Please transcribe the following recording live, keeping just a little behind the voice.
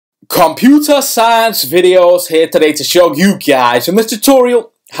Computer science videos here today to show you guys in this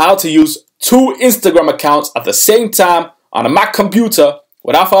tutorial how to use two Instagram accounts at the same time on a Mac computer.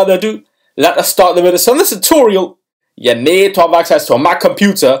 Without further ado, let us start the video. So in this tutorial, you need to have access to a Mac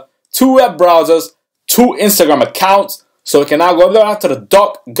computer, two web browsers, two Instagram accounts. So we can now go down to the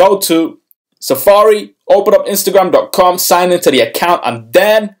dock, go to Safari, open up Instagram.com, sign into the account, and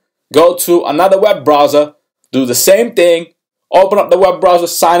then go to another web browser, do the same thing. Open up the web browser,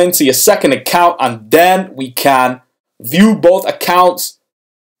 sign into your second account, and then we can view both accounts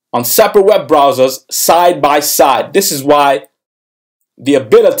on separate web browsers side by side. This is why the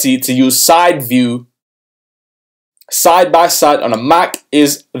ability to use side view side by side on a Mac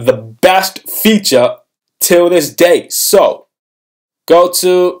is the best feature till this day. So go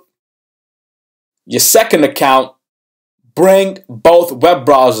to your second account, bring both web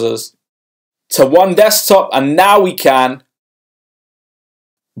browsers to one desktop, and now we can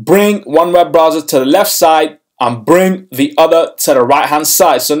bring one web browser to the left side and bring the other to the right hand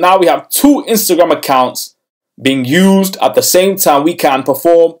side. So now we have two Instagram accounts being used at the same time. We can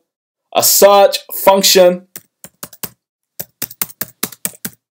perform a search function,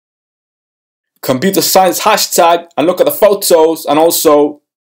 computer science hashtag, and look at the photos, and also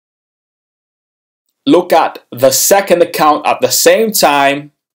look at the second account at the same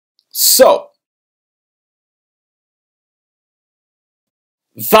time. So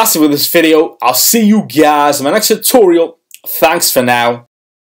that's it with this video. I'll see you guys in my next tutorial. Thanks for now.